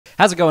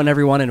How's it going,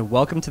 everyone, and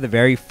welcome to the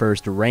very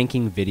first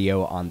ranking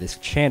video on this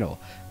channel.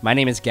 My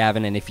name is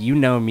Gavin, and if you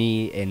know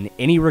me in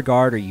any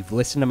regard or you've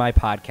listened to my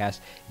podcast,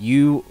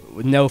 you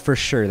know for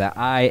sure that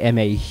I am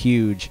a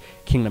huge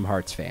Kingdom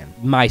Hearts fan.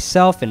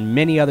 Myself and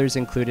many others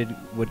included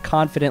would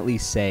confidently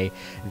say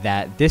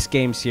that this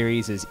game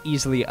series is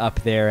easily up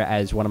there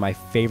as one of my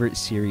favorite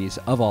series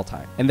of all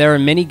time. And there are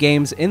many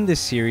games in this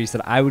series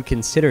that I would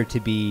consider to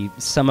be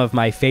some of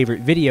my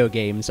favorite video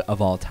games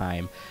of all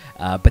time.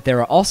 But there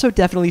are also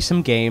definitely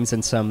some games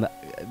and some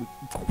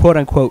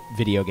quote-unquote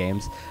video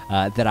games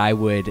that I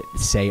would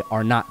say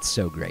are not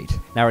so great.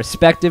 Now,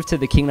 respective to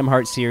the Kingdom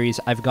Hearts series,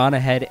 I've gone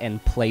ahead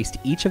and placed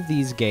each of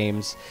these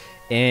games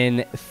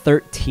in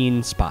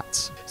 13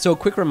 spots. So a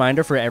quick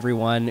reminder for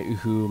everyone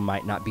who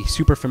might not be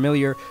super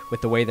familiar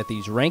with the way that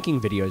these ranking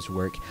videos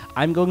work,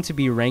 I'm going to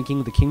be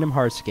ranking the Kingdom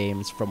Hearts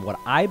games from what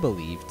I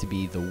believe to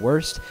be the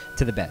worst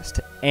to the best.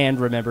 And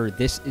remember,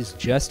 this is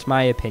just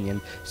my opinion,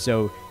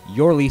 so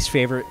your least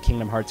favorite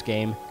Kingdom Hearts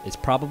game is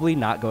probably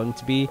not going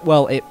to be,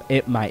 well,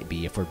 it might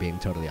be if we're being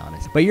totally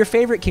honest. But your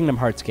favorite Kingdom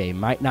Hearts game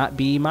might not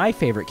be my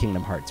favorite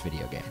Kingdom Hearts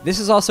video game. This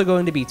is also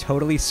going to be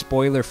totally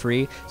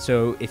spoiler-free,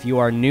 so if you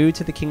are new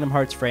to the Kingdom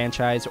Hearts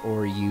franchise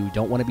or you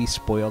don't want to be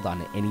spoiled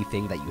on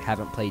anything that you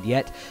haven't played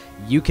yet,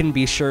 you can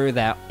be sure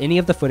that any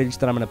of the footage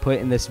that I'm going to put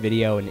in this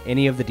video and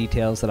any of the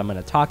details that I'm going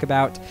to talk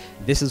about,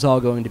 this is all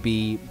going to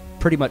be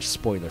pretty much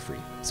spoiler-free.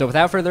 So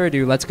without further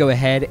ado, let's go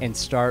ahead and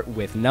start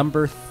with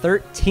number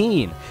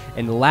 13.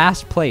 In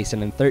last place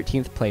and in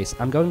 13th place,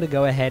 I'm going to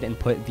go ahead and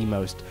put the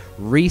most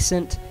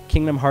recent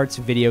Kingdom Hearts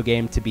video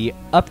game to be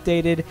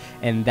updated,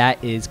 and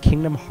that is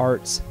Kingdom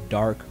Hearts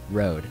Dark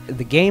Road.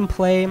 The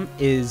gameplay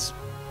is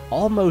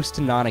almost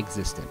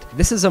non-existent.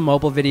 This is a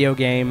mobile video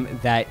game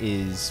that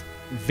is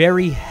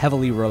very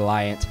heavily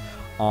reliant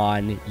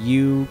on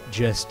you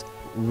just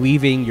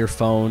leaving your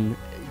phone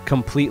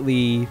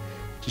completely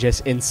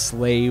just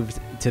enslaved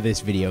to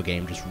this video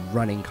game, just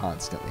running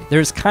constantly.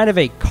 There's kind of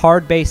a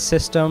card-based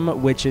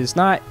system, which is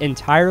not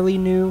entirely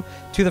new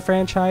to the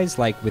franchise,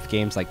 like with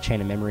games like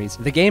Chain of Memories.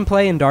 The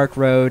gameplay in Dark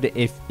Road,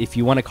 if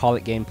you want to call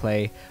it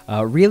gameplay,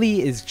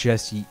 really is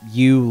just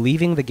you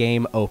leaving the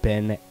game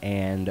open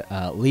and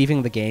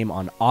leaving the game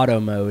on auto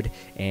mode,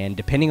 and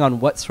depending on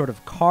what sort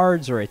of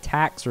cards or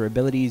attacks or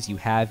abilities you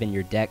have in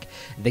your deck,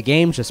 the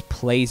game just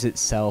plays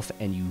itself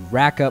and you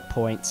rack up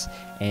points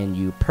and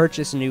you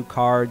purchase new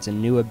cards and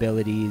new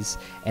abilities,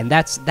 and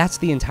that's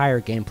the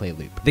entire gameplay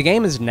loop. The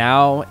game is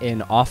now in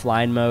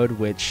offline mode,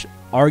 which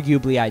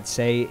arguably I'd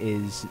say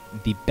is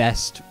the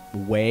best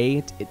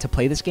way to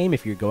play this game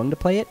if you're going to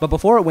play it. But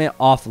before it went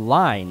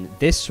offline,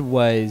 this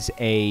was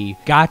a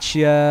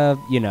gotcha,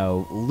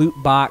 loot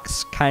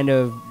box kind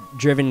of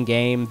driven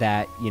game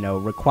that,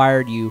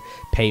 required you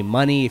pay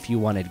money if you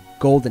wanted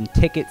golden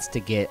tickets to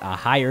get a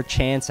higher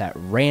chance at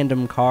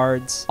random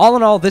cards. All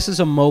in all, this is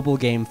a mobile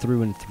game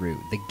through and through.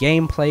 The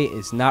gameplay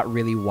is not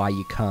really why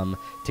you come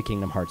to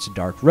Kingdom Hearts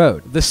Dark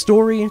Road. The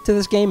story to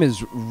this game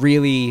is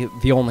really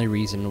the only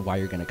reason why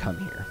you're going to come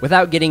here.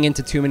 Without getting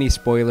into too many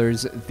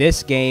spoilers,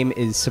 this game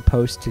is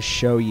supposed to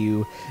show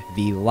you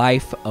the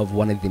life of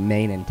one of the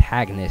main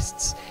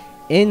antagonists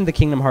in the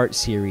Kingdom Hearts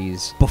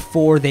series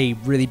before they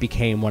really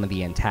became one of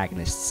the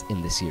antagonists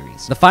in the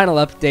series. The final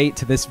update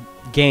to this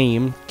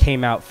game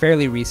came out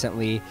fairly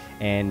recently,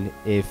 and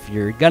if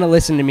you're gonna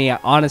listen to me,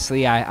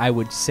 honestly, I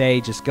would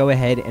say just go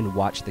ahead and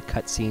watch the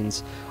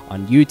cutscenes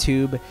on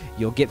YouTube.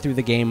 You'll get through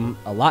the game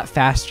a lot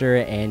faster,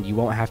 and you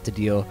won't have to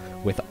deal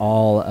with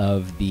all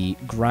of the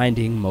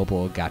grinding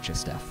mobile gacha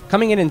stuff.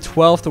 Coming in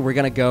 12th, we're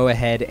gonna go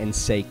ahead and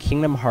say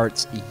Kingdom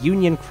Hearts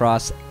Union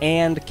Cross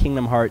and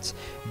Kingdom Hearts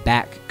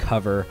Back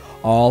Cover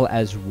all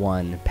as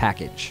one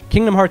package.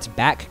 Kingdom Hearts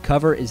Back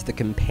Cover is the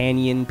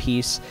companion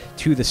piece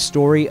to the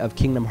story of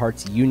Kingdom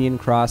Hearts Union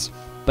Cross,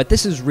 but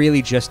this is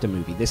really just a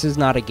movie. This is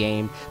not a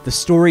game. The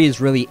story is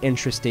really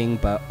interesting,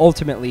 but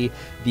ultimately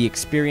the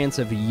experience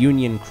of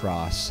Union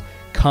Cross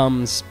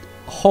comes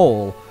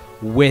whole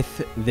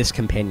with this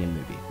companion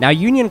movie. Now,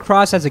 Union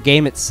Cross as a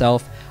game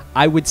itself,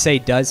 I would say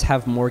does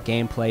have more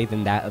gameplay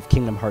than that of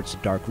Kingdom Hearts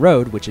Dark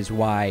Road, which is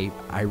why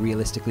I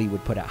realistically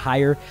would put it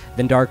higher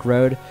than Dark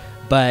Road.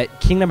 But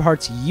Kingdom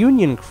Hearts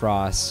Union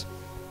Cross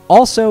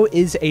also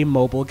is a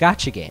mobile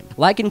gacha game.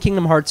 Like in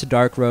Kingdom Hearts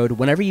Dark Road,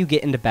 whenever you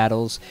get into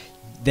battles,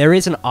 there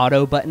is an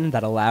auto button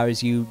that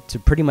allows you to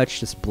pretty much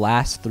just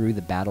blast through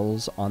the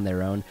battles on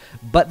their own,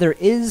 but there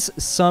is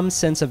some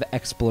sense of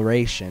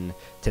exploration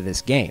to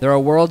this game. There are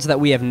worlds that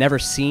we have never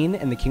seen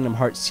in the Kingdom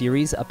Hearts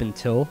series up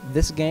until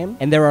this game,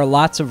 and there are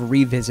lots of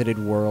revisited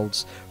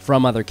worlds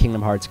from other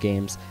Kingdom Hearts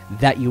games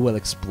that you will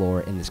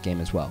explore in this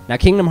game as well. Now,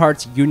 Kingdom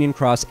Hearts Union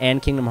Cross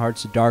and Kingdom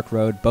Hearts Dark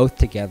Road, both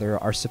together,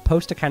 are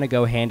supposed to kind of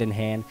go hand in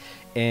hand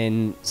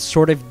in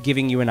sort of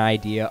giving you an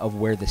idea of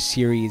where the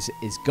series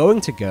is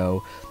going to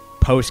go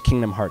post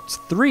Kingdom Hearts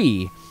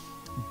 3,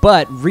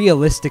 but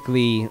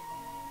realistically,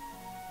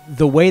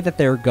 the way that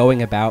they're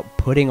going about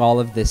putting all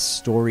of this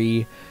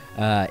story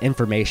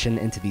information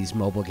into these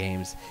mobile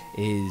games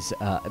is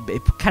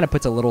it kind of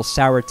puts a little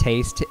sour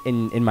taste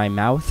in my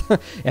mouth,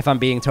 if I'm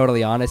being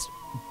totally honest.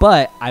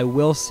 But I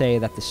will say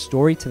that the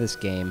story to this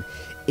game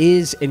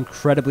is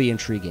incredibly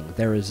intriguing.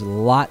 There is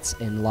lots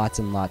and lots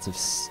and lots of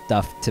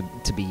stuff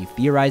to be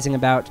theorizing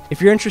about.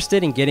 If you're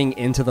interested in getting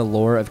into the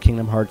lore of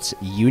Kingdom Hearts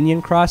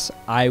Union Cross,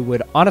 I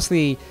would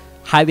honestly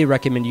highly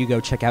recommend you go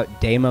check out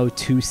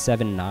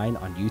Damo279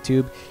 on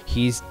YouTube.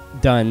 He's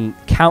done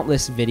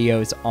countless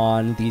videos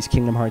on these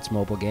Kingdom Hearts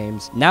mobile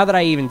games. Now that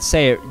I even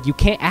say it, you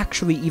can't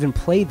actually even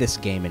play this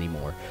game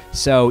anymore.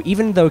 So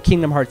even though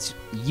Kingdom Hearts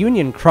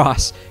Union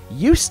Cross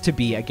used to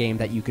be a game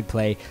that you could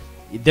play,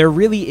 there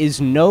really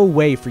is no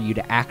way for you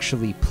to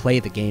actually play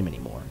the game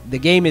anymore. The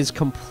game is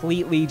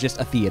completely just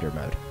a theater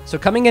mode. So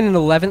coming in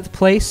 11th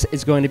place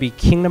is going to be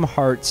Kingdom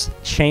Hearts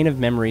Chain of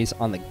Memories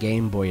on the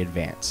Game Boy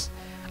Advance.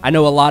 I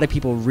know a lot of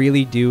people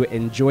really do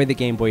enjoy the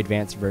Game Boy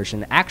Advance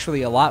version,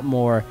 actually a lot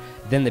more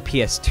than the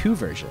PS2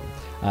 version.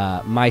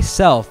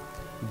 Myself,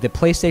 the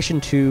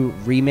PlayStation 2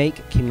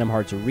 remake, Kingdom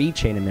Hearts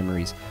Chain of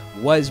Memories,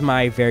 was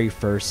my very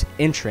first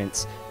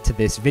entrance to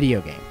this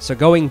video game. So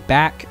going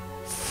back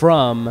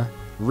from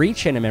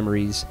Chain of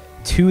Memories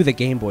to the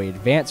Game Boy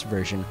Advance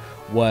version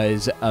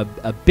was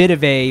a bit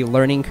of a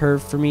learning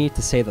curve for me,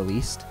 to say the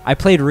least. I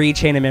played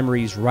Chain of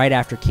Memories right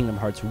after Kingdom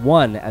Hearts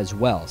 1 as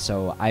well,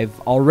 so I've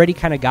already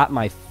kind of got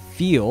my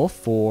feel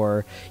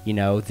for, you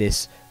know,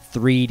 this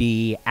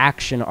 3D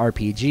action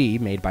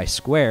RPG made by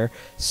Square.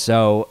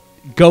 So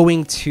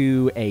going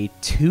to a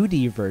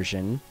 2D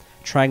version,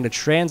 trying to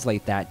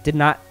translate that, did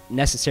not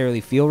necessarily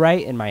feel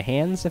right in my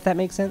hands, if that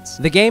makes sense.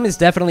 The game is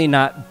definitely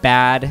not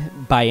bad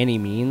by any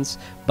means,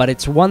 but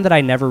it's one that I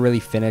never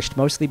really finished,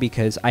 mostly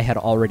because I had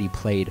already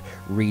played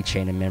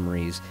Chain of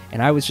Memories,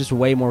 and I was just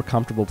way more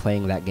comfortable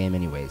playing that game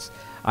anyways.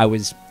 I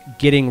was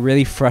getting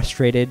really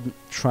frustrated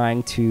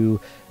trying to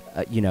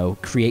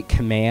create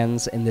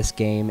commands in this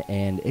game,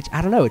 and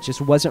I don't know, it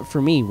just wasn't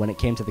for me when it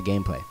came to the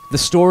gameplay. The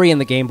story in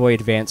the Game Boy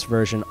Advance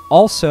version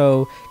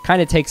also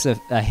kind of takes a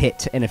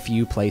hit in a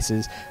few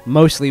places,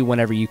 mostly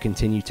whenever you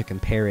continue to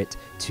compare it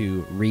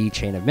to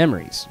Chain of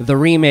Memories. The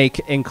remake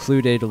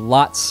included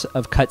lots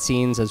of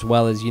cutscenes, as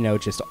well as,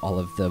 just all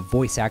of the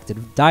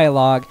voice-acted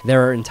dialogue.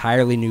 There are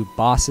entirely new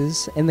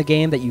bosses in the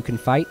game that you can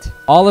fight,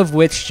 all of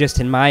which,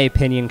 just in my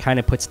opinion, kind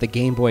of puts the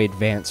Game Boy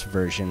Advance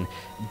version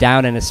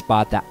down in a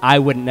spot that I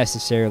wouldn't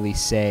necessarily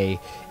say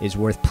is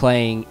worth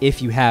playing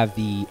if you have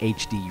the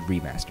HD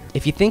remaster.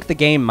 If you think the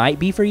game might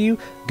be for you,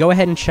 go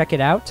ahead and check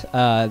it out.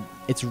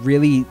 It's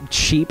really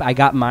cheap. I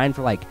got mine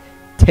for like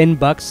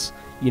 $10,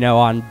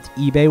 on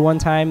eBay one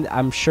time.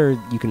 I'm sure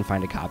you can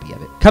find a copy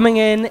of it. Coming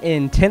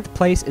in 10th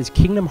place is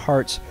Kingdom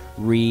Hearts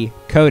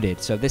Recoded.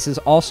 So this is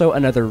also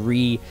another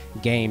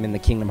game in the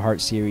Kingdom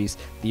Hearts series.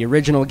 The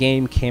original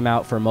game came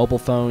out for mobile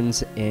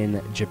phones in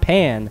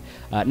Japan,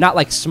 not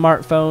like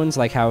smartphones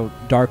like how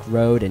Dark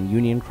Road and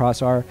Union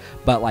Cross are,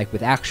 but like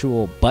with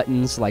actual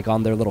buttons like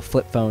on their little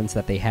flip phones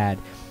that they had.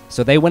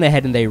 So they went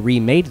ahead and they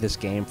remade this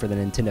game for the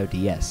Nintendo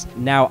DS.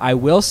 Now, I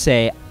will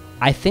say,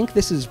 I think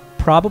this is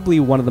probably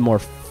one of the more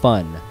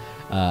fun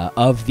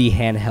of the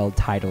handheld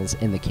titles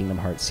in the Kingdom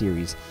Hearts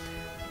series.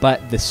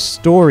 But the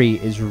story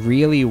is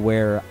really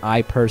where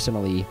I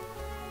personally,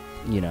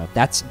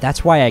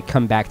 that's why I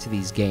come back to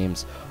these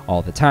games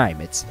all the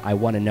time. I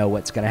want to know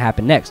what's going to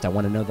happen next. I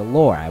want to know the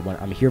lore.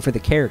 I'm here for the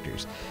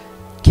characters.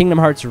 Kingdom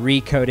Hearts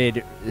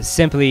Recoded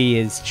simply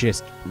is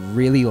just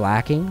really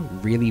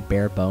lacking, really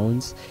bare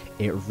bones.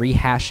 It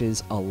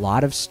rehashes a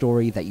lot of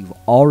story that you've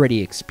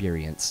already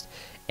experienced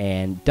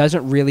and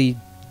doesn't really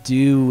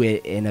do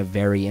it in a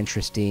very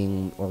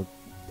interesting or,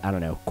 I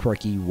don't know,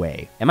 quirky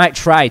way. It might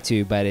try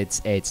to, but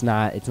it's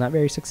not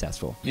very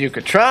successful. You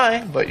could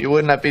try, but you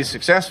would not be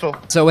successful.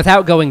 So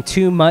without going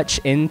too much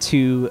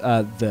into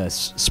the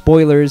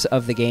spoilers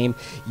of the game,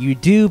 you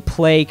do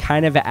play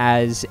kind of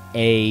as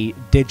a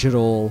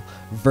digital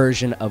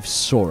version of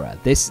Sora.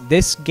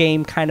 This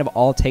game kind of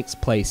all takes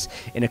place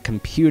in a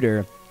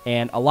computer,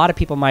 and a lot of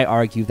people might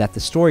argue that the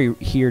story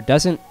here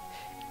doesn't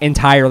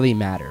entirely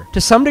matter.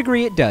 To some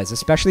degree it does,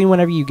 especially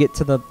whenever you get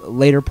to the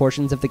later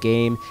portions of the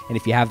game, and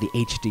if you have the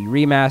HD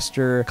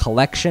remaster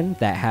collection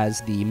that has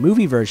the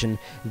movie version,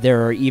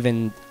 there are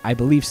even, I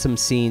believe, some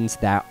scenes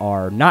that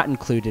are not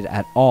included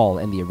at all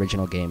in the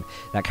original game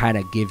that kind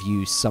of give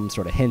you some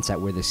sort of hints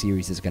at where the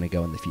series is going to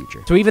go in the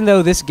future. So even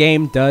though this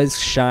game does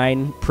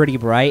shine pretty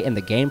bright in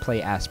the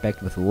gameplay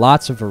aspect with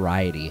lots of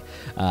variety,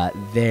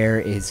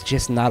 there is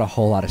just not a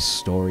whole lot of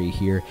story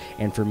here,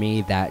 and for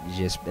me that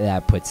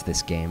puts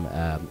this game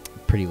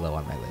pretty low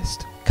on my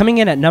list. Coming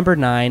in at number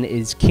 9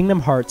 is Kingdom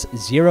Hearts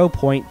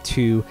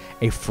 0.2,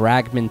 A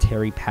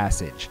Fragmentary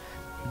Passage.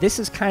 This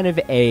is kind of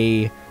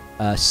a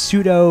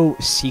pseudo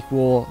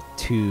sequel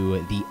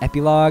to the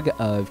epilogue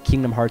of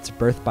Kingdom Hearts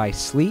Birth by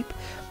Sleep,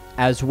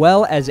 as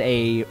well as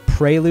a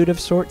prelude of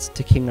sorts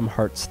to Kingdom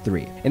Hearts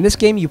 3. In this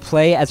game, you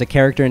play as a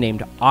character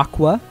named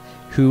Aqua,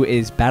 who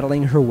is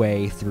battling her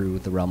way through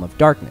the realm of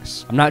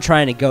darkness. I'm not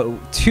trying to go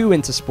too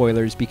into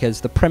spoilers because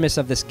the premise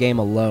of this game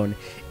alone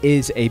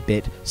is a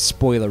bit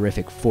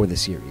spoilerific for the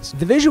series.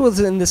 The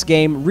visuals in this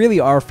game really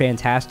are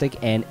fantastic,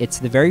 and it's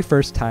the very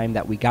first time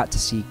that we got to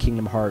see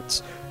Kingdom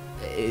Hearts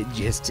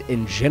just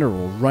in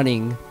general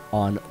running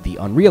on the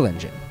Unreal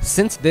Engine.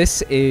 Since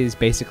this is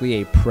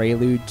basically a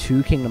prelude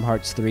to Kingdom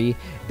Hearts 3,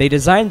 they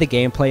designed the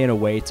gameplay in a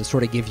way to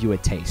sort of give you a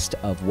taste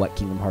of what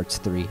Kingdom Hearts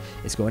 3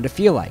 is going to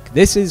feel like.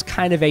 This is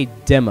kind of a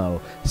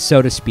demo,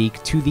 so to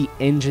speak, to the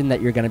engine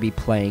that you're going to be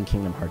playing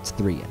Kingdom Hearts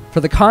 3 in. For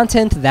the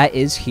content that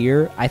is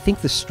here, I think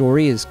the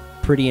story is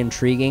pretty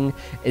intriguing.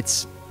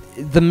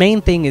 The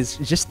main thing is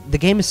just the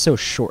game is so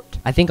short.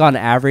 I think on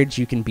average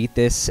you can beat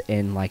this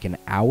in like an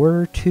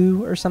hour or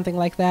two or something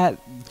like that,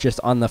 just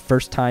on the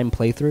first time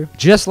playthrough.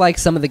 Just like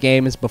some of the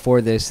games before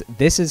this,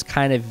 this is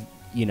kind of,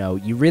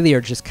 you really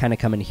are just kind of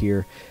coming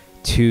here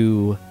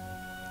to,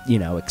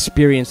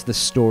 experience the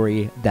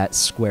story that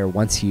Square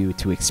wants you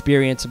to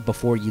experience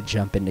before you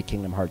jump into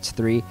Kingdom Hearts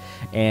 3.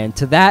 And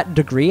to that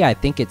degree, I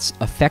think it's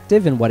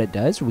effective in what it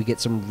does. We get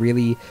some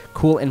really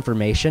cool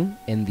information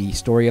in the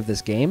story of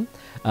this game.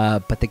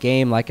 But the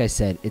game, like I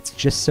said, it's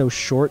just so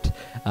short.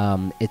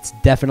 It's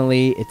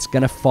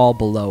going to fall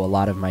below a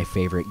lot of my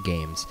favorite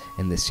games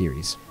in this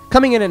series.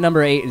 Coming in at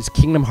number 8 is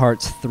Kingdom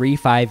Hearts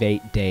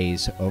 358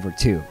 Days Over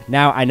 2.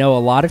 Now, I know a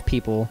lot of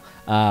people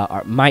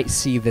might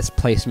see this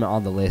placement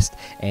on the list,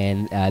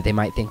 and they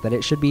might think that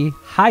it should be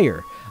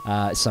higher.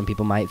 Some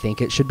people might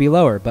think it should be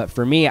lower. But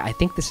for me, I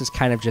think this is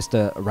kind of just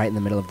a right in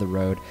the middle of the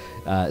road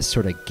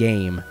sort of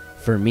game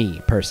for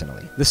me,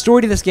 personally. The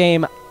story to this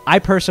game, I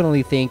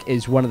personally think,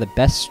 is one of the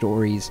best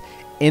stories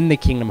in the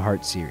Kingdom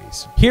Hearts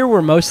series. Here,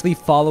 we're mostly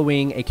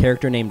following a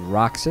character named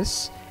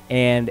Roxas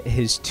and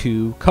his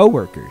two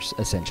co-workers,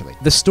 essentially.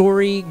 The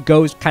story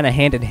goes kind of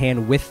hand in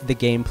hand with the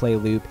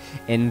gameplay loop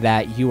in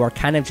that you are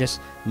kind of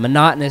just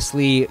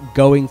monotonously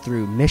going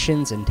through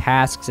missions and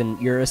tasks, and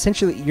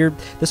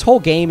this whole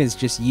game is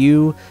just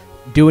you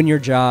doing your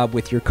job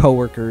with your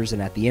coworkers,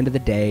 and at the end of the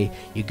day,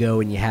 you go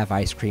and you have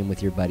ice cream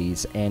with your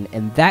buddies. And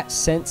in that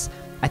sense,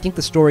 I think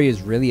the story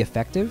is really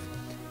effective.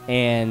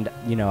 And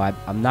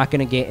I'm not going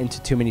to get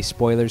into too many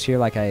spoilers here,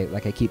 like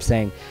I keep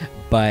saying,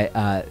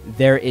 but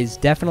there is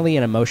definitely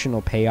an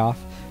emotional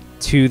payoff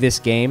to this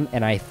game,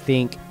 and I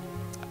think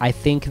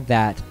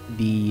that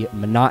the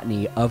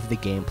monotony of the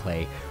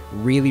gameplay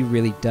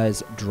really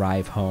does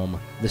drive home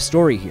the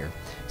story here.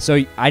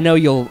 So I know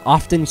you'll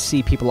often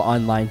see people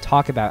online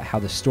talk about how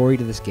the story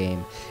to this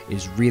game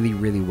is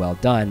really well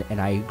done,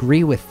 and I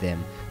agree with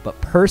them.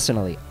 But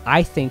personally,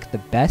 I think the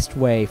best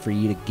way for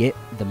you to get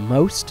the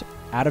most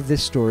out of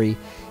this story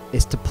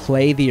is to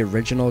play the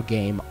original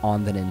game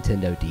on the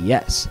Nintendo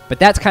DS. But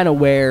that's kind of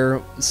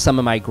where some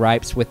of my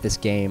gripes with this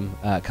game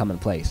come in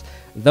place.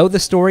 Though the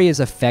story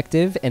is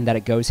effective and that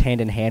it goes hand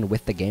in hand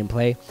with the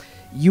gameplay,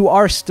 you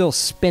are still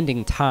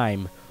spending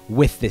time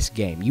with this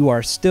game. You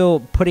are still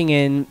putting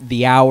in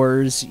the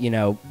hours,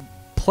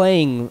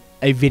 playing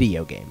a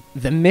video game.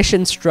 The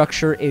mission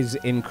structure is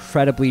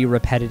incredibly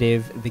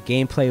repetitive. The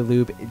gameplay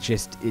loop, it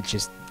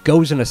just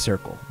goes in a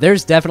circle.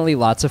 There's definitely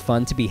lots of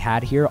fun to be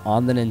had here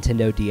on the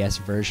Nintendo DS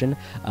version,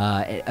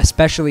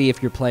 especially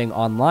if you're playing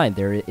online.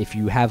 If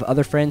you have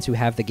other friends who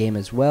have the game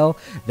as well,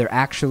 there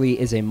actually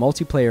is a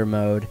multiplayer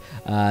mode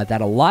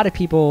that a lot of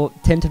people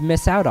tend to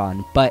miss out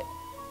on. But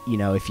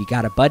if you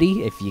got a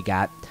buddy, if you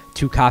got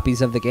 2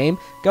 copies of the game,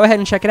 go ahead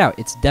and check it out.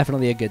 It's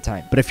definitely a good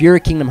time. But if you're a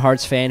Kingdom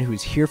Hearts fan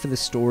who's here for the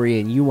story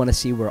and you want to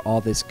see where all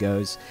this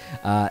goes,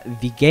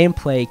 the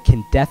gameplay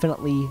can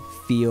definitely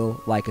feel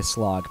like a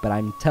slog. But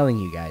I'm telling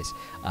you guys,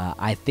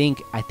 I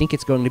think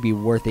it's going to be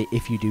worth it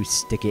if you do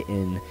stick it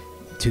in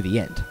to the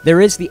end.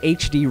 There is the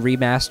HD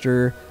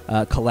remaster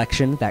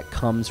collection that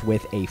comes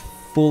with a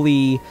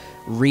fully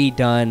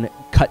redone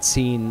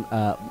cutscene,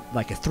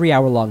 like a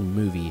 3-hour-long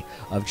movie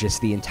of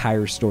just the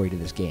entire story to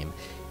this game.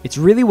 It's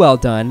really well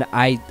done.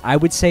 I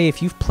would say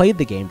if you've played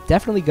the game,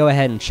 definitely go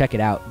ahead and check it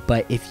out.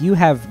 But if you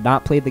have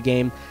not played the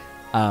game,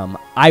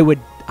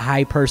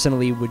 I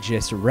personally would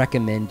just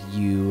recommend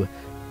you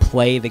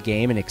play the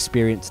game and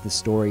experience the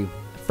story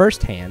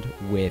firsthand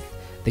with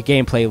the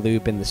gameplay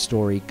loop and the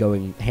story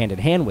going hand in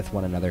hand with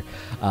one another,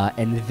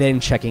 and then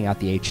checking out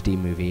the HD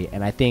movie.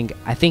 And I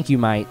think you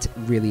might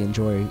really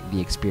enjoy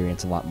the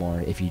experience a lot more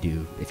if you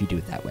do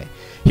it that way.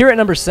 Here at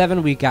number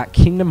 7, we got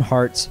Kingdom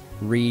Hearts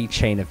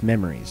Chain of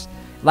Memories.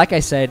 Like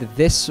I said,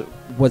 this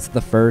was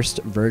the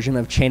first version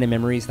of Chain of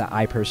Memories that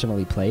I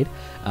personally played.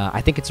 I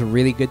think it's a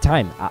really good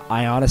time.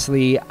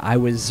 I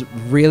was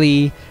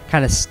really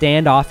kind of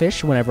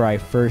standoffish whenever I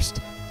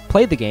first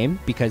played the game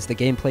because the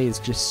gameplay is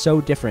just so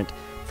different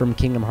from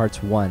Kingdom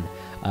Hearts 1.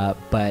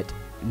 But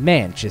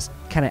man, just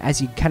kind of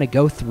as you kind of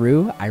go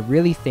through, I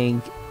really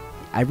think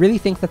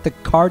that the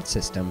card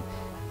system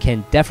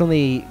can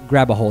definitely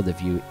grab a hold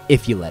of you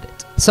if you let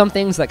it. Some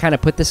things that kind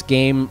of put this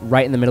game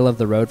right in the middle of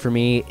the road for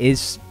me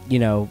is,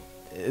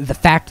 the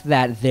fact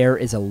that there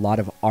is a lot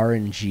of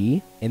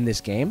RNG in this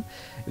game.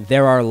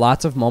 There are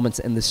lots of moments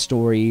in the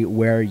story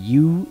where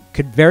you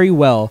could very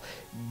well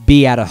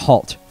be at a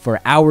halt for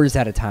hours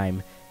at a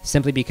time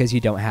simply because you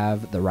don't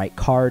have the right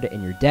card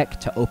in your deck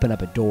to open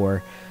up a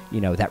door,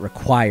 that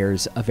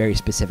requires a very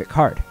specific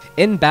card.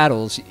 In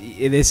battles,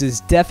 this is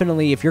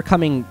definitely, if you're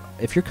coming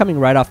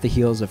right off the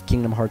heels of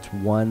Kingdom Hearts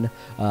 1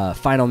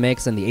 Final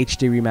Mix and the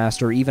HD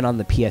remaster, or even on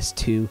the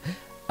PS2,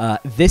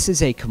 this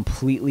is a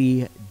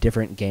completely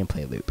different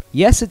gameplay loop.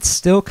 Yes, it's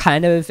still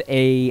kind of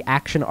a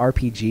action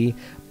RPG,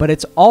 but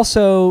it's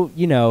also,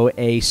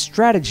 a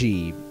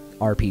strategy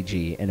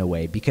RPG in a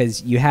way,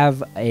 because you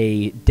have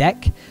a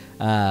deck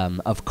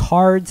of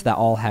cards that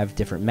all have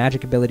different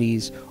magic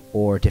abilities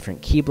or different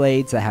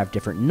keyblades that have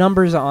different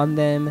numbers on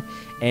them,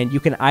 and you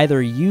can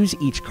either use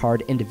each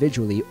card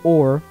individually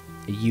or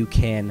you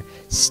can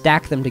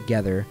stack them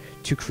together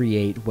to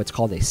create what's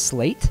called a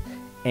slate,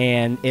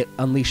 and it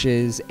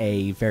unleashes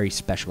a very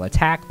special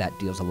attack that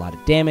deals a lot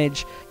of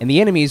damage, and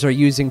the enemies are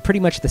using pretty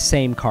much the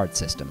same card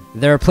system.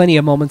 There are plenty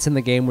of moments in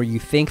the game where you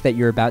think that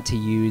you're about to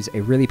use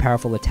a really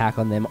powerful attack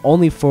on them,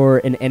 only for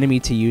an enemy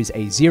to use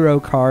a 0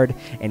 card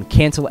and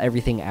cancel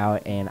everything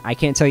out, and I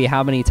can't tell you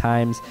how many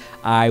times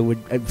I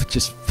would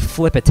just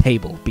flip a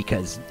table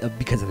because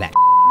of that.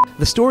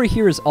 The story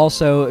here is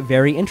also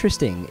very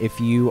interesting.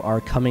 If you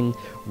are coming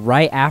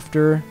right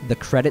after the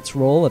credits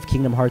roll of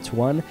Kingdom Hearts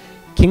 1,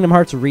 Kingdom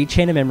Hearts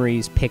Rechain of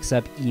Memories picks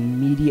up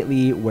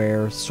immediately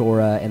where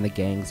Sora and the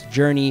gang's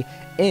journey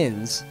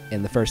ends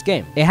in the first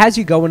game. It has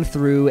you going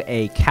through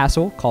a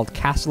castle called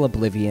Castle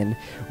Oblivion,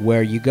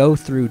 where you go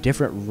through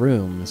different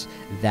rooms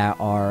that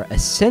are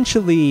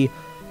essentially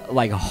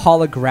like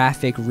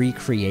holographic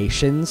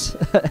recreations,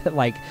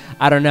 like,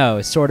 I don't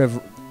know, sort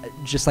of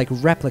just like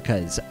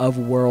replicas of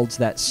worlds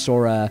that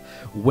Sora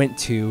went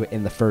to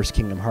in the first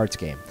Kingdom Hearts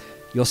game.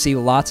 You'll see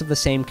lots of the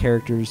same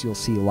characters, you'll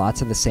see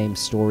lots of the same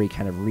story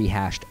kind of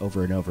rehashed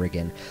over and over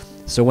again.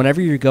 So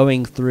whenever you're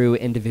going through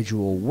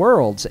individual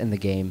worlds in the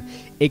game,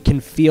 it can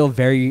feel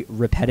very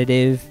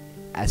repetitive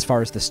as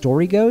far as the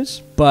story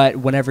goes, but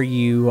whenever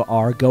you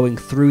are going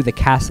through the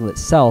castle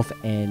itself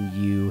and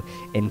you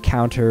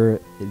encounter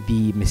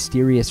the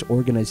mysterious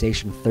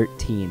Organization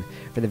 13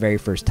 for the very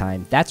first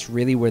time, that's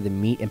really where the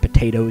meat and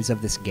potatoes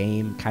of this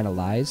game kind of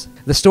lies.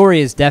 The story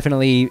is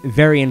definitely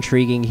very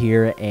intriguing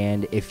here,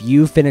 and if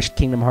you finished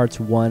Kingdom Hearts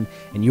 1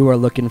 and you are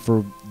looking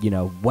for,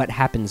 what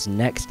happens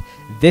next,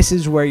 this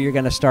is where you're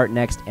going to start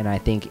next, and I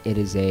think it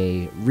is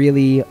a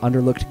really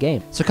underlooked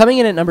game. So coming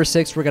in at number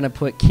 6, we're going to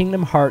put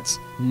Kingdom Hearts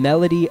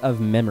Melody of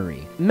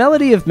Memory.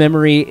 Melody of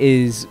Memory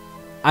is,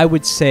 I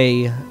would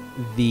say,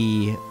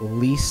 the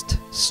least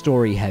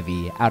story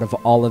heavy out of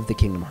all of the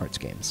Kingdom Hearts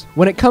games.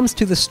 When it comes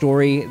to the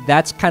story,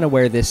 that's kind of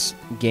where this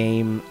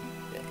game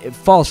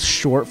falls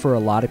short for a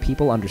lot of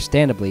people,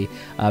 understandably,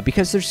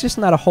 because there's just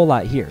not a whole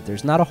lot here.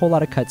 There's not a whole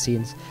lot of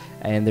cutscenes,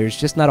 and there's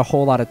just not a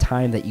whole lot of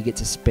time that you get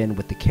to spend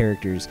with the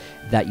characters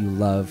that you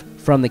love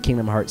from the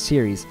Kingdom Hearts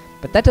series.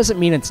 But that doesn't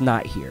mean it's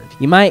not here.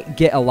 You might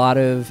get a lot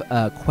of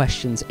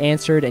questions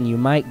answered, and you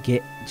might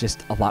get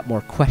just a lot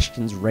more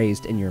questions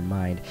raised in your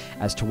mind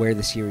as to where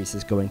the series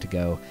is going to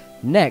go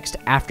next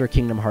after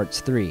Kingdom Hearts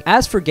 3.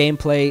 As for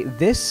gameplay,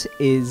 this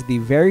is the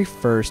very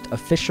first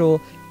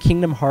official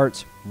Kingdom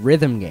Hearts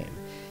rhythm game.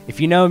 If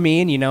you know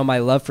me and you know my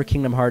love for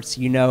Kingdom Hearts,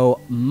 you know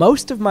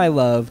most of my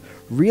love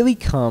really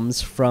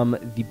comes from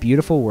the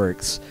beautiful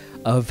works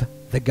of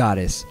the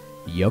goddess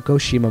Yoko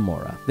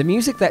Shimomura. The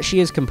music that she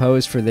has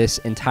composed for this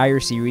entire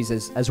series,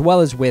 as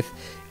well as with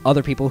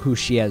other people who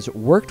she has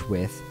worked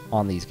with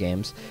on these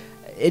games,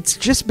 it's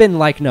just been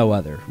like no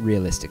other,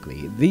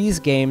 realistically. These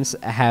games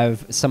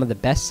have some of the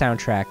best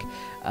soundtrack,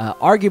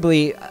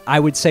 arguably, I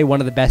would say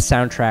one of the best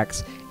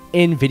soundtracks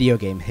in video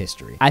game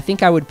history. I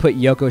think I would put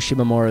Yoko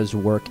Shimomura's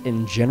work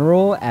in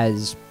general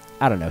as,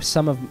 I don't know,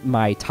 some of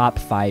my top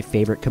 5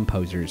 favorite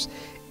composers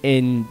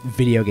in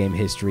video game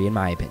history, in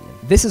my opinion.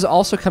 This is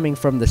also coming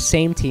from the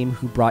same team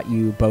who brought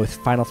you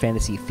both Final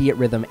Fantasy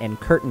Theatrhythm and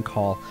Curtain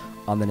Call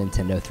on the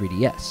Nintendo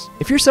 3DS.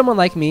 If you're someone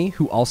like me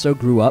who also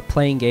grew up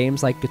playing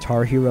games like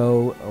Guitar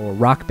Hero or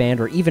Rock Band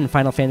or even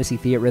Final Fantasy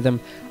Theatrhythm,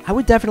 I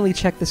would definitely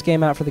check this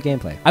game out for the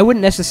gameplay. I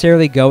wouldn't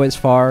necessarily go as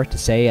far to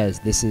say as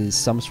this is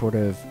some sort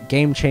of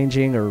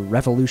game-changing or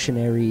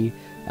revolutionary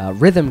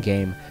rhythm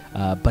game,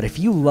 but if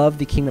you love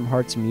the Kingdom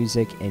Hearts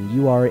music and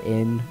you are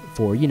in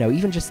for,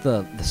 even just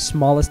the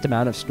smallest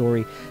amount of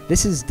story,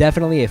 this is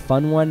definitely a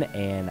fun one,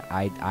 and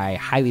I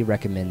highly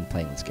recommend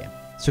playing this game.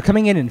 So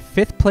coming in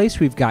 5th place,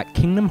 we've got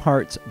Kingdom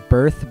Hearts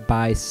Birth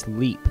by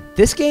Sleep.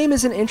 This game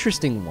is an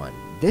interesting one.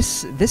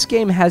 This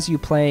game has you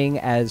playing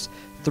as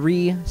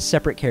 3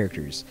 separate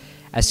characters.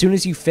 As soon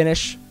as you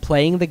finish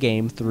playing the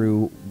game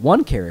through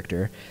one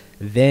character,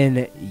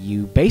 then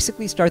you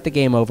basically start the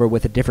game over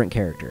with a different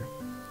character.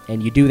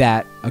 And you do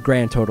that a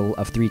grand total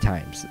of 3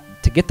 times.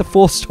 To get the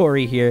full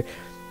story here,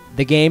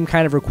 the game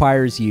kind of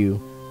requires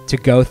you to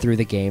go through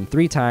the game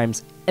 3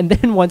 times, and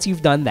then once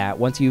you've done that,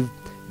 once you've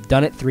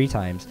done it 3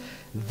 times,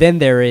 then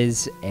there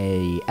is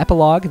a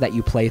epilogue that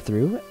you play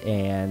through,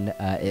 and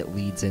it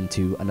leads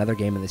into another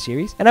game in the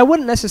series. And I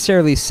wouldn't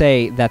necessarily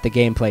say that the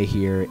gameplay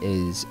here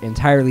is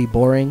entirely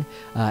boring.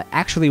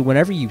 Actually,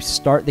 whenever you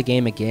start the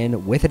game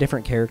again with a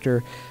different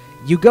character,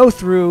 you go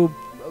through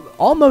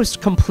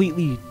almost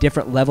completely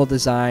different level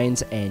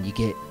designs, and you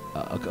get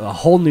a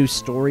whole new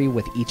story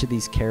with each of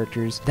these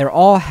characters. They're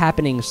all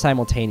happening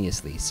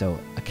simultaneously, so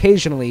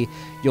occasionally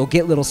you'll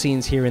get little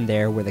scenes here and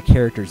there where the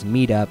characters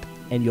meet up,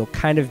 and you'll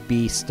kind of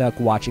be stuck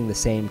watching the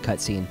same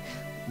cutscene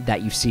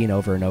that you've seen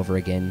over and over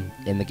again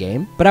in the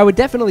game. But I would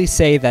definitely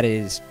say that it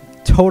is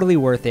totally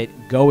worth it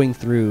going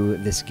through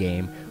this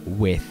game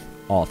with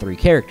all three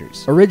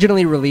characters.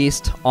 Originally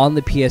released on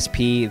the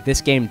PSP, this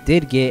game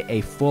did get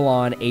a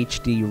full-on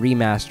HD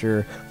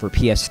remaster for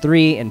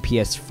PS3 and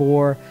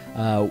PS4,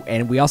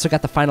 and we also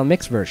got the Final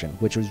Mix version,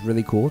 which was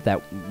really cool.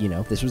 That, you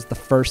know, this was the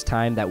first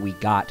time that we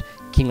got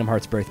Kingdom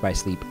Hearts Birth by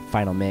Sleep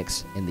Final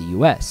Mix in the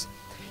US.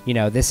 You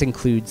know, this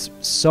includes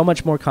so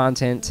much more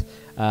content,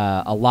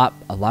 a lot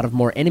of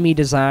more enemy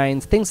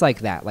designs, things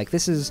like that. Like,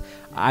 this is,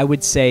 I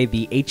would say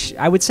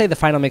the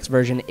Final Mix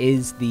version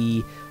is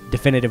the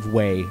definitive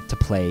way to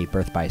play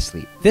Birth by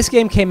Sleep. This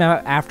game came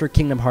out after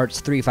Kingdom Hearts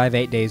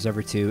 358 Days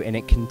Over 2, and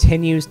it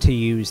continues to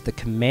use the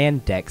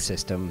command deck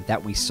system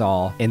that we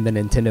saw in the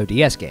Nintendo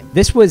DS game.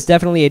 This was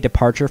definitely a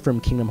departure from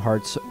Kingdom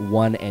Hearts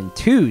 1 and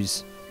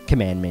 2's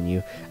command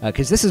menu,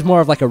 because this is more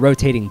of like a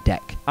rotating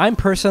deck. I'm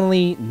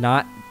personally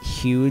not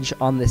huge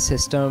on this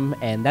system,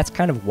 and that's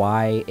kind of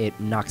why it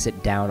knocks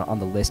it down on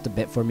the list a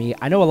bit for me.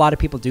 I know a lot of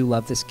people do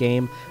love this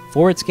game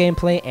for its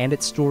gameplay and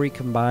its story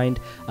combined,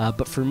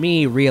 but for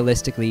me,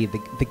 realistically, the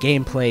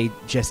gameplay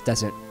just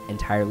doesn't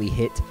entirely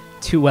hit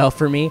too well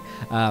for me.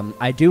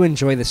 I do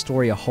enjoy the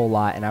story a whole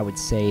lot, and I would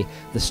say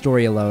the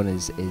story alone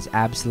is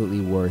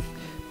absolutely worth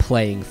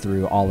playing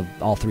through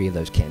all three of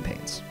those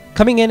campaigns.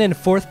 Coming in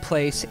fourth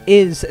place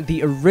is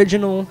the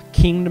original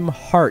Kingdom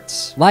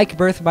Hearts. Like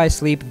Birth by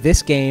Sleep,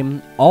 this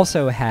game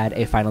also had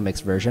a Final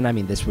Mix version. I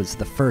mean, this was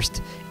the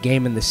first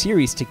game in the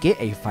series to get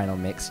a Final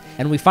Mix,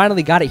 and we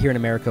finally got it here in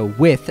America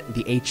with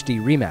the HD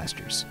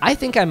remasters. I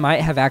think I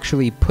might have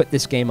actually put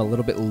this game a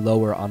little bit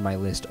lower on my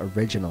list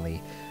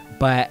originally,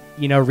 but,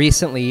 you know,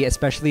 recently,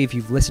 especially if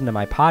you've listened to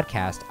my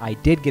podcast, I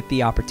did get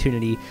the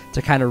opportunity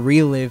to kind of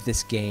relive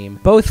this game,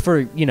 both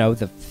for, you know,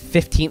 the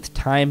 15th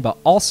time, but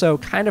also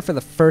kind of for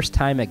the first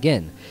time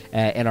again.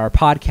 In our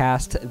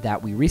podcast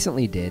that we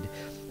recently did,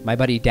 my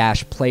buddy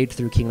Dash played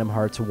through Kingdom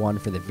Hearts 1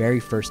 for the very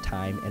first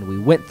time, and we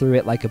went through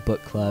it like a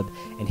book club,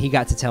 and he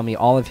got to tell me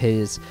all of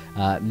his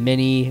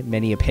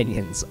many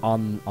opinions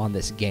on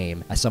this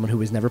game as someone who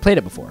has never played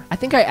it before. I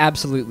think I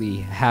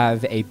absolutely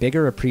have a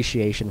bigger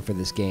appreciation for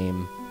this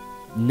game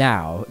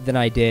now than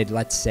I did,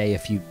 let's say,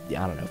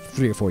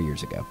 3 or 4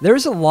 years ago.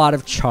 There's a lot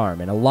of charm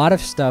and a lot of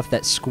stuff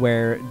that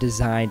Square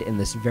designed in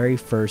this very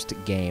first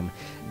game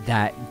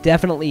that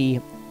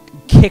definitely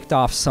kicked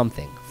off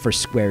something for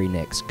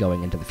Square-Enix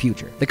going into the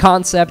future. The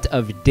concept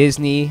of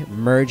Disney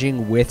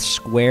merging with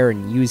Square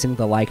and using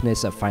the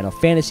likeness of Final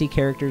Fantasy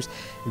characters,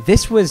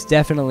 this was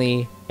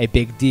definitely a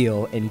big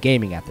deal in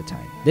gaming at the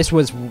time. This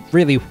was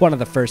really one of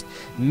the first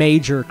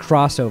major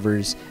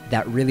crossovers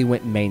that really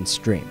went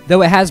mainstream.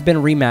 Though it has been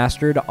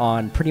remastered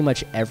on pretty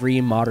much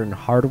every modern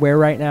hardware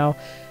right now,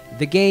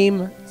 the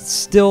game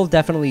still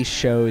definitely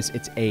shows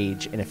its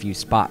age in a few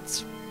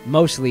spots,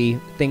 mostly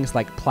things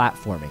like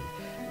platforming.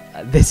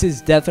 This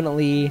is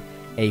definitely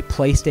a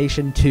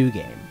PlayStation 2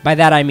 game. By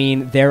that I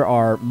mean there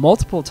are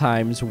multiple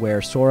times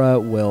where Sora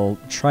will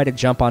try to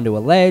jump onto a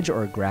ledge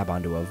or grab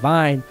onto a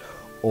vine,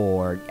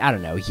 or, I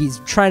don't know, he's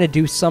trying to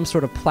do some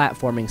sort of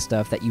platforming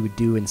stuff that you would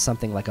do in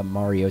something like a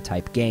Mario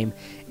type game,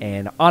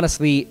 and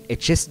honestly, it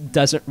just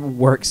doesn't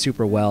work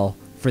super well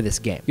for this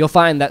game. You'll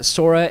find that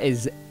Sora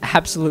is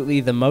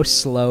absolutely the most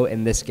slow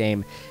in this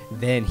game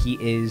than he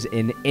is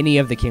in any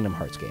of the Kingdom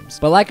Hearts games.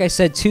 But like I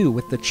said too,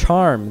 with the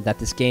charm that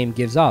this game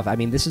gives off, I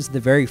mean, this is the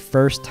very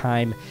first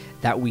time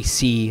that we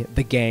see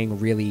the gang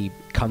really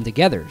come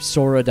together.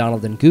 Sora,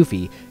 Donald, and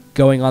Goofy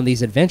going on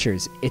these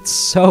adventures. It's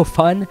so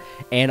fun,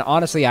 and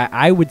honestly,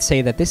 I would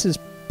say that this is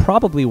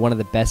probably one of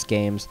the best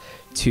games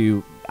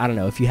to, I don't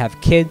know, if you have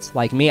kids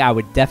like me, I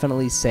would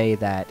definitely say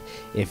that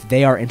if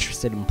they are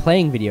interested in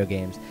playing video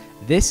games,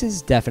 this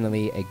is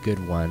definitely a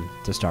good one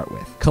to start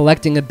with.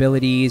 Collecting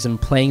abilities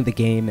and playing the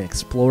game and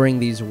exploring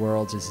these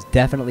worlds is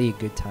definitely a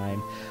good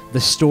time.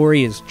 The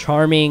story is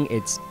charming.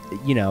 It's,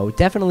 you know,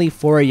 definitely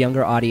for a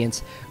younger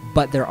audience,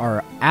 but there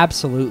are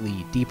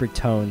absolutely deeper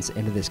tones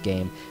into this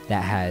game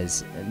that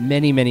has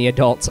many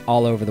adults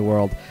all over the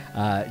world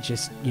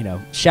just, you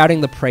know, shouting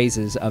the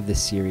praises of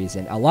this series,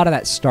 and a lot of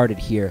that started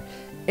here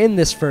in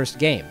this first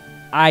game.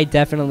 I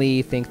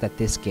definitely think that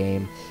this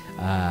game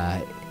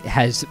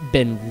has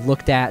been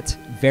looked at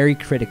very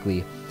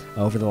critically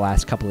over the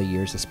last couple of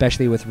years,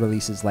 especially with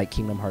releases like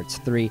Kingdom Hearts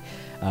 3.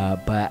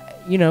 But,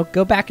 you know,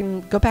 go back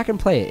and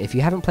play it. If you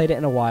haven't played it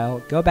in a while,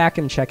 go back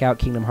and check out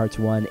Kingdom Hearts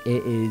 1.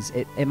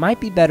 It might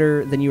be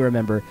better than you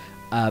remember.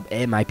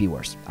 It might be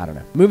worse. I don't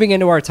know. Moving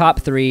into our top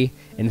 3,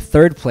 in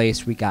third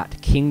place, we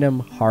got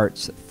Kingdom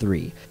Hearts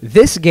 3.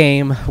 This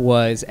game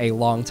was a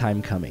long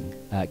time coming.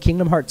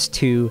 Kingdom Hearts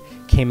 2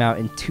 came out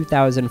in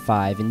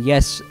 2005, and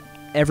yes,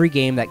 every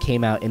game that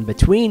came out in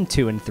between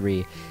 2 and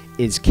 3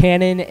 is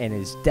canon and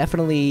is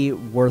definitely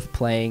worth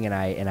playing, and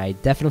I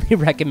definitely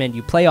recommend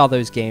you play all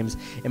those games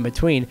in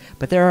between.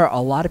 But there are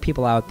a lot of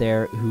people out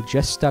there who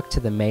just stuck to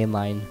the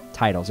mainline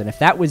titles, and if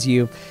that was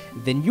you,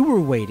 then you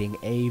were waiting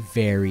a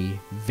very,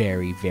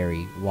 very,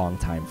 very long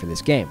time for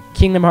this game.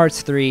 Kingdom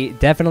Hearts 3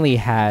 definitely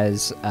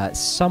has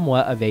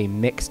somewhat of a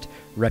mixed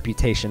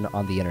reputation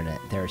on the internet.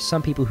 There are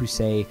some people who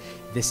say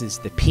this is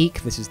the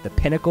peak, this is the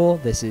pinnacle,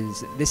 this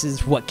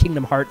is what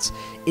Kingdom Hearts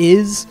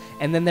is,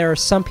 and then there are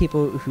some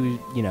people who,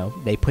 you know,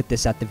 they put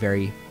this at the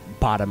very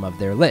bottom of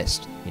their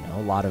list. You know,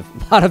 a lot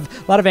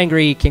of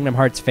angry Kingdom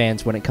Hearts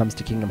fans when it comes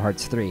to Kingdom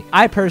Hearts 3.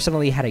 I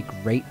personally had a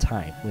great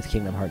time with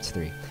Kingdom Hearts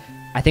 3.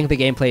 I think the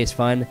gameplay is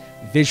fun.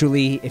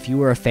 Visually, if you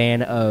were a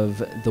fan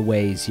of the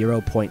way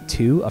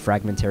 0.2, a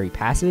fragmentary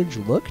passage,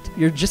 looked,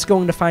 you're just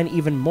going to find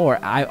even more,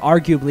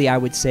 arguably I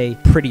would say,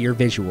 prettier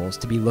visuals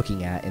to be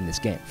looking at in this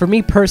game. For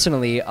me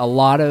personally, a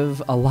lot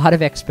of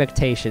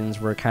expectations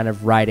were kind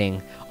of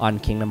riding on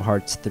Kingdom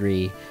Hearts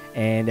 3,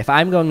 and if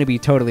I'm going to be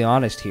totally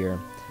honest here,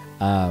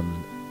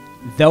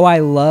 though I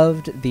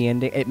loved the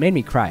ending, it made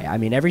me cry. I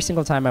mean, every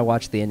single time I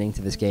watch the ending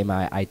to this game,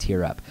 I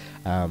tear up.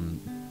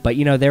 But,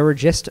 you know, there were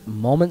just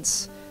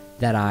moments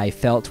that I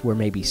felt were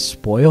maybe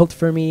spoiled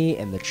for me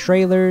in the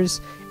trailers,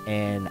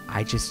 and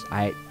I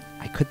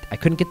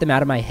couldn't get them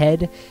out of my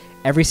head.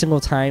 Every single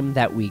time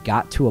that we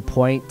got to a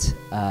point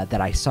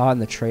that I saw in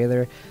the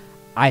trailer,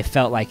 I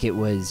felt like it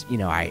was, you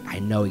know, I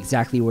know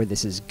exactly where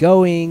this is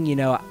going. You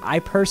know,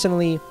 I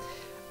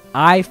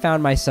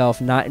found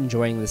myself not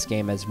enjoying this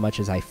game as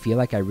much as I feel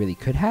like I really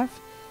could have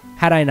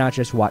had I not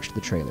just watched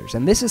the trailers.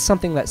 And this is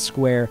something that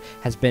Square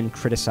has been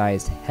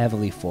criticized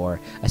heavily for,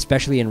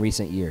 especially in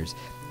recent years.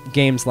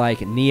 Games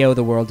like Neo: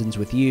 The World Ends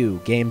With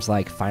You, games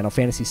like Final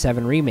Fantasy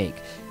VII Remake,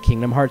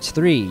 Kingdom Hearts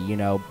 3, you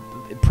know,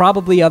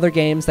 probably other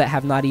games that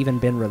have not even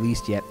been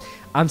released yet.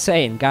 I'm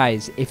saying,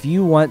 guys, if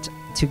you want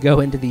to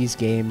go into these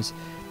games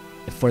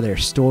for their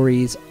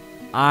stories,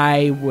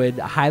 I would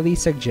highly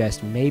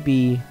suggest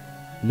maybe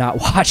not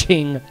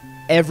watching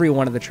every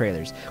one of the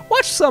trailers.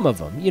 Watch some of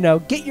them, you know,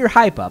 get your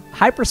hype up.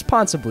 Hype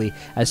responsibly,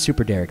 as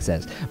Super Derek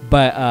says.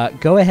 But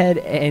go ahead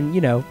and,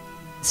 you know,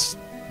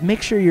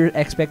 make sure your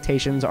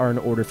expectations are in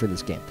order for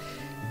this game.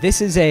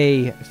 This is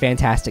a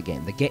fantastic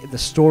game. The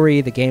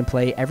story, the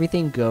gameplay,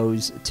 everything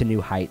goes to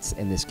new heights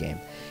in this game.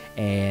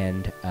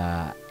 And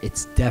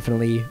it's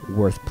definitely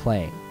worth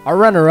playing. Our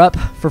runner-up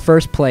for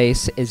first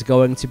place is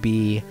going to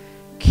be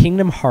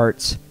Kingdom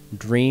Hearts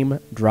Dream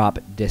Drop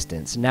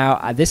Distance.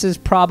 Now, this is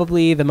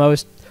probably the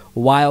most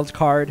wild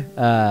card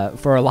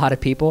for a lot of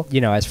people, you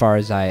know, as far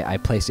as I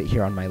place it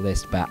here on my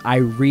list, but I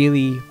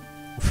really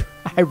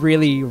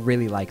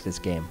like this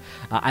game.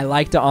 I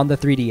liked it on the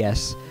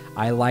 3DS.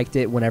 I liked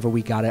it whenever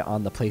we got it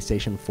on the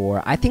PlayStation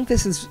 4. I think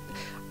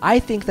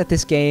that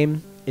this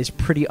game is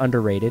pretty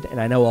underrated,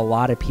 and I know a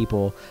lot of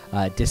people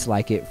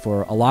dislike it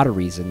for a lot of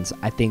reasons.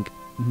 I think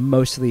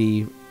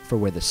mostly for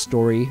where the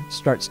story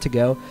starts to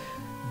go.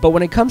 But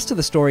when it comes to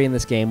the story in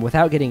this game,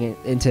 without getting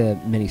into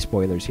many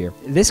spoilers here,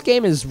 this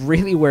game is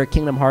really where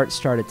Kingdom Hearts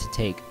started to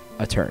take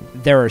a turn.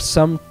 There are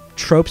some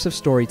tropes of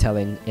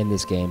storytelling in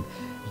this game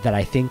that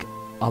I think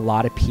a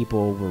lot of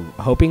people were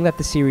hoping that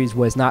the series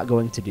was not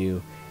going to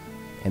do,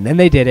 and then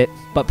they did it.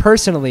 But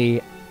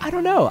personally, I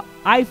don't know.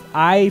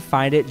 I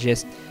find it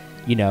just,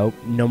 you know,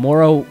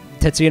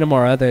 Tetsuya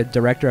Nomura, the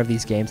director of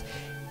these games,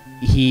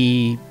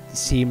 he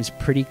seems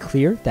pretty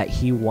clear that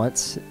he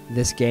wants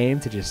this game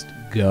to just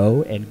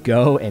go and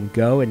go and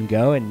go and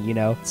go. And, you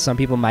know, some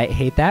people might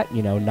hate that,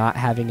 you know, not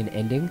having an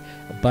ending.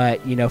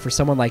 But, you know, for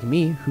someone like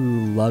me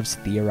who loves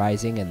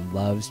theorizing and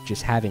loves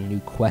just having new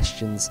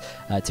questions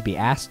to be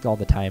asked all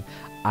the time,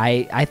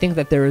 I think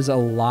that there is a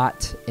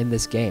lot in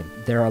this game.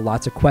 There are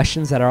lots of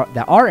questions that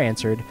are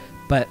answered,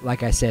 but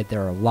like I said,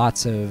 there are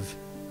lots of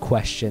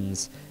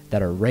questions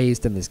that are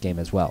raised in this game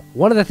as well.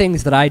 One of the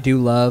things that I do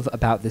love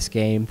about this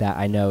game that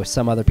I know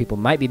some other people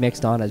might be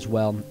mixed on as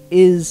well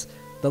is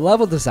the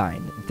level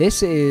design.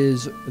 This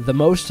is the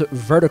most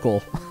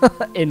vertical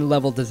in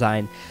level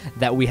design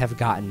that we have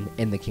gotten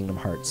in the Kingdom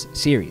Hearts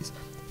series.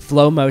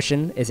 Flow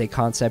motion is a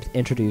concept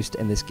introduced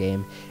in this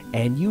game,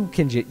 and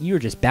you're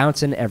just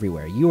bouncing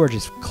everywhere. You are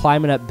just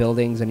climbing up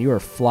buildings, and you are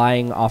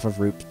flying off of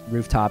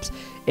rooftops.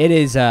 It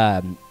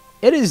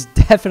is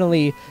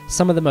definitely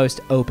some of the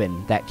most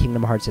open that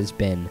Kingdom Hearts has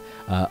been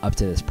up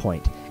to this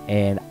point.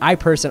 And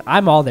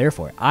I'm all there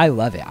for it. I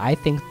love it. I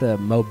think the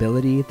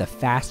mobility, the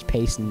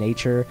fast-paced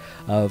nature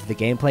of the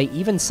gameplay,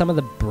 even some of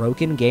the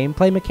broken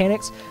gameplay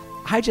mechanics,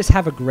 I just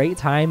have a great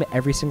time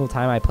every single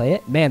time I play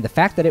it. Man, the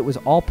fact that it was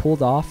all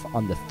pulled off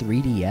on the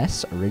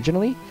 3DS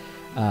originally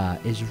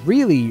is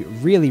really,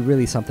 really,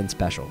 really something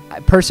special.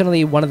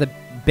 Personally, one of the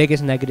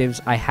biggest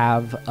negatives I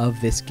have of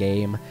this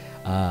game,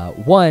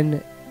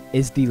 one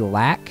is the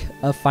lack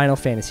of Final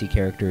Fantasy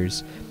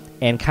characters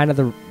and kind of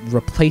the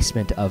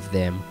replacement of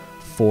them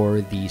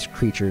for these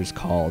creatures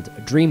called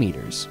Dream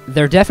Eaters.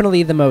 They're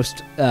definitely the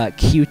most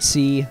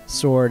cutesy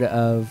sort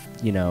of,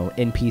 you know,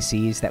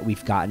 NPCs that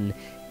we've gotten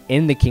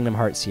in the Kingdom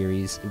Hearts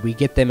series. We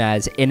get them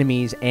as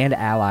enemies and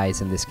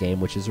allies in this game,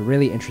 which is a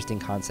really interesting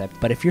concept.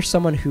 But if you're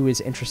someone who is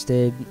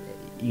interested,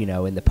 you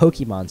know, in the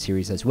Pokemon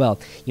series as well,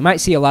 you might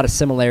see a lot of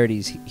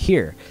similarities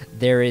here.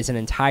 There is an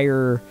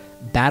entire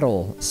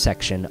battle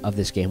section of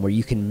this game where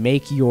you can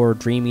make your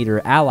Dream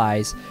Eater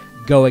allies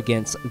go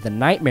against the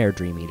Nightmare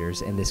Dream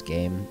Eaters in this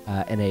game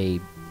in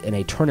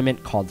a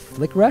tournament called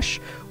Flick Rush,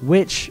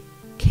 which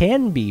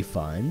can be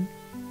fun,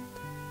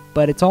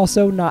 but it's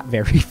also not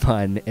very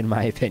fun in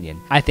my opinion.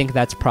 I think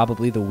that's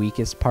probably the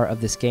weakest part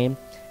of this game,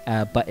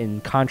 but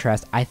in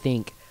contrast, I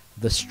think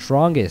the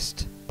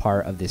strongest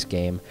part of this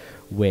game,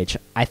 which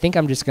I think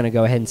I'm just going to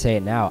go ahead and say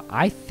it now,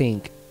 I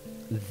think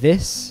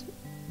this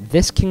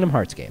Kingdom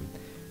Hearts game,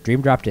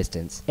 Dream Drop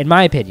Distance, in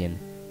my opinion,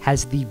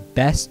 has the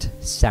best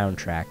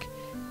soundtrack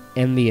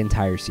in the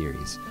entire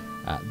series.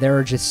 There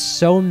are just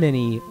so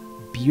many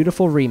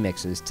beautiful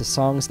remixes to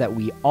songs that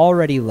we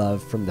already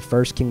love from the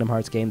first Kingdom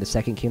Hearts game, the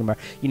second Kingdom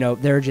Hearts. You know,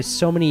 there are just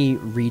so many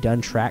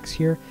redone tracks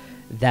here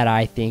that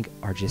I think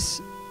are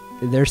just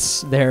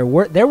they're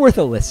worth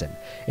a listen.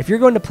 If you're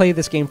going to play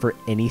this game for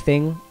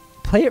anything,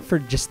 play it for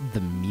just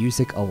the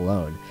music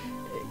alone.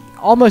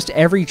 Almost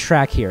every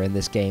track here in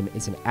this game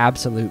is an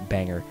absolute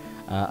banger,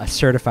 a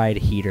certified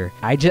heater.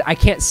 I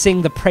can't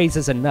sing the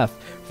praises enough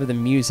for the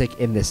music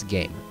in this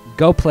game.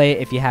 Go play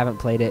it if you haven't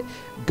played it.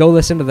 Go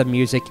listen to the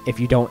music if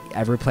you don't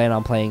ever plan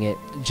on playing it.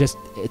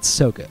 It's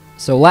so good.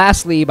 So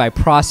lastly, by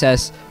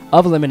process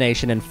of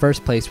elimination, in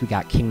first place we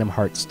got Kingdom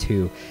Hearts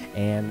 2,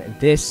 and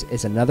this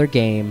is another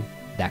game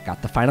that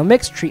got the final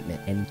mix treatment.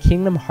 And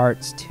Kingdom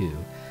Hearts 2,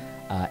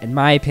 in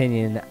my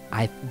opinion,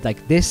 I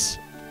like this.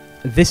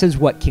 This is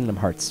what Kingdom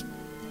Hearts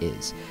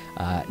is.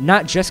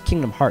 Not just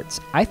Kingdom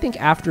Hearts. I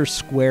think after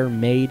Square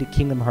made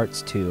Kingdom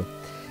Hearts 2,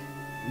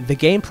 the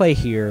gameplay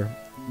here,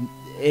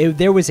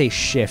 there was a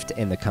shift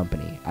in the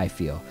company, I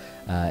feel.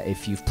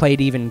 If you've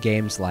played even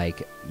games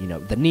like, you know,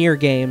 the Nier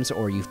games,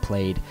 or you've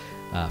played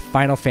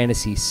Final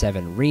Fantasy VII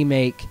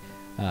Remake,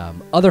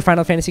 other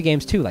Final Fantasy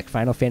games too, like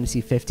Final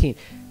Fantasy 15,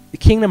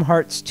 Kingdom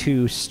Hearts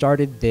 2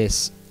 started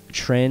this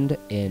trend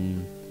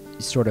in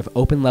sort of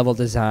open level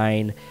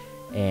design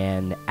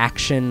and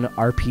action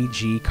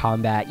RPG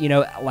combat. You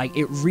know, like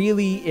it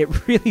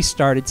really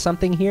started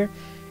something here,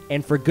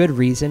 and for good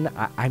reason.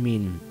 I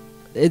mean,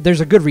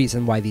 there's a good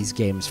reason why these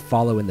games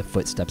follow in the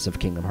footsteps of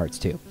Kingdom Hearts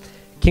 2.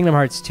 Kingdom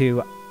Hearts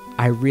 2,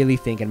 I really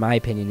think, in my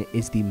opinion,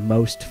 is the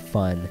most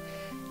fun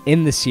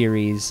in the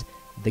series.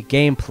 The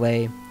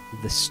gameplay,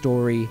 the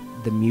story,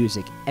 the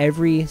music,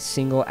 every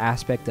single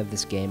aspect of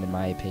this game, in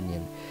my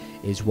opinion,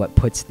 is what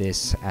puts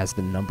this as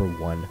the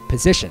 #1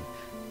 position.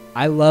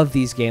 I love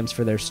these games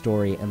for their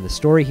story, and the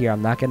story here,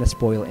 I'm not going to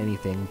spoil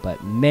anything,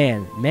 but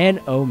man,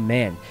 oh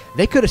man,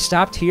 they could have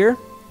stopped here,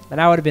 and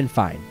I would have been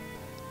fine.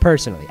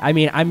 Personally, I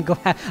mean, I'm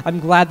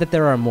glad that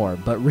there are more,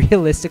 but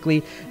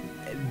realistically,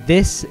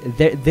 this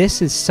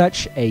is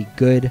such a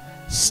good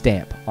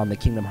stamp on the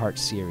Kingdom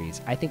Hearts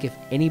series. I think if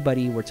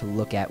anybody were to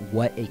look at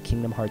what a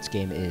Kingdom Hearts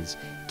game is,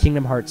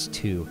 Kingdom Hearts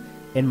 2,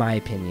 in my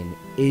opinion,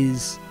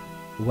 is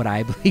what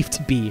I believe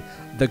to be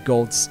the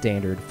gold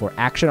standard for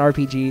action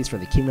RPGs, for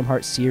the Kingdom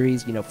Hearts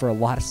series, you know, for a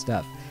lot of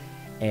stuff.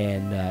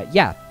 And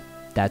yeah,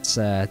 that's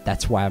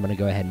why I'm going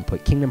to go ahead and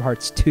put Kingdom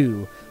Hearts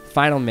 2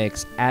 Final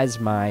Mix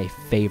as my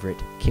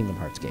favorite Kingdom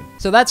Hearts game.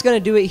 So that's going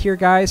to do it here,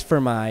 guys, for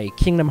my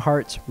Kingdom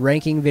Hearts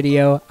ranking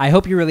video. I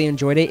hope you really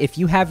enjoyed it. If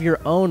you have your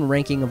own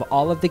ranking of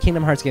all of the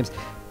Kingdom Hearts games,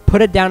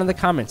 put it down in the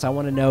comments. I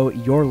want to know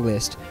your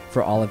list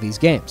for all of these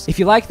games. If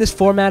you like this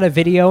format of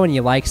video and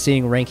you like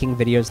seeing ranking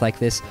videos like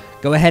this,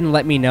 go ahead and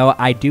let me know.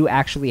 I do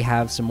actually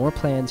have some more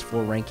plans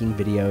for ranking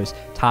videos,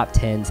 top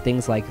 10s,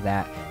 things like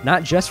that.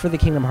 Not just for the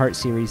Kingdom Hearts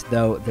series,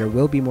 though there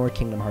will be more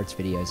Kingdom Hearts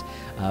videos,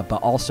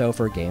 but also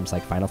for games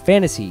like Final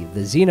Fantasy,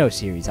 the Xeno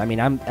series. I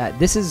mean,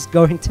 this is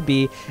going to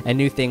be a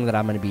new thing that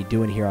I'm going to be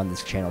doing here on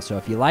this channel. So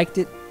if you liked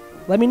it,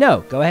 let me know.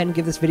 Go ahead and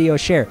give this video a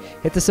share.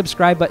 Hit the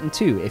subscribe button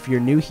too. If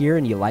you're new here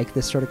and you like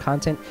this sort of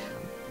content,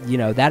 you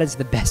know, that is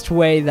the best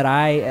way that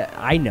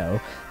I know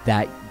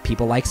that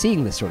people like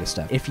seeing this sort of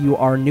stuff. If you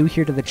are new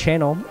here to the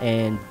channel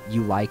and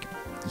you like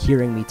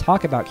hearing me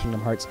talk about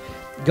Kingdom Hearts,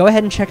 go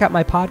ahead and check out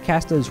my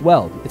podcast as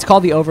well. It's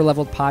called the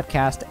Overleveled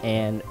Podcast,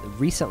 and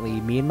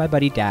recently me and my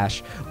buddy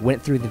Dash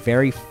went through the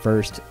very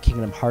first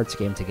Kingdom Hearts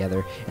game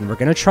together, and we're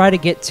going to try to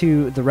get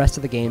to the rest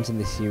of the games in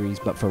this series,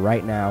 but for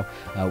right now,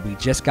 we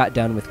just got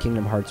done with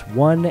Kingdom Hearts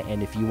 1,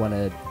 and if you want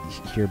to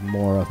hear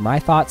more of my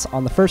thoughts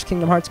on the first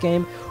Kingdom Hearts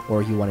game,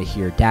 or you want to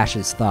hear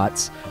Dash's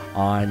thoughts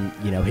on,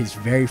 you know, his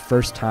very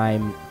first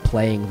time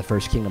playing the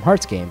first Kingdom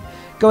Hearts game,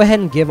 go ahead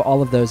and give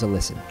all of those a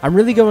listen. I'm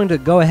really going to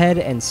go ahead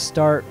and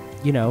start,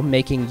 you know,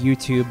 making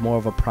YouTube more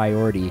of a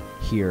priority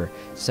here.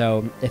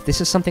 So if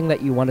this is something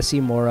that you want to see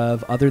more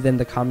of, other than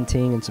the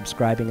commenting and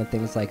subscribing and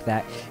things like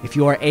that, if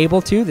you are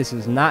able to, this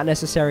is not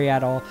necessary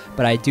at all,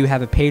 but I do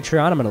have a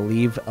Patreon. I'm going to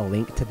leave a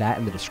link to that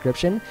in the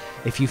description.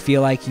 If you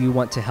feel like you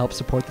want to help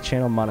support the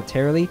channel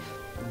monetarily,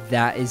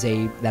 that is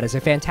a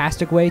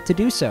fantastic way to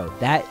do so.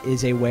 That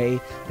is a way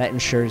that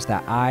ensures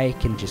that I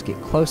can just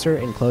get closer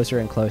and closer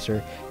and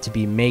closer to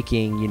be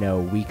making,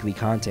 weekly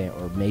content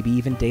or maybe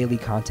even daily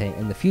content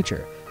in the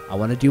future. I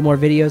want to do more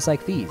videos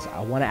like these. I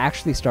want to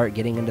actually start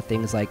getting into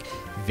things like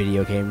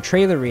video game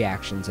trailer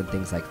reactions and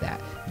things like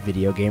that.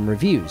 Video game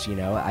reviews,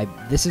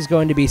 this is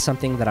going to be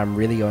something that I'm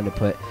really going to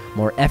put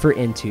more effort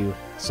into.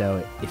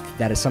 So if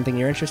that is something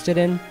you're interested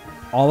in,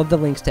 all of the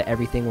links to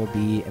everything will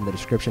be in the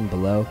description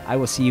below. I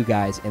will see you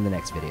guys in the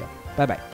next video. Bye-bye.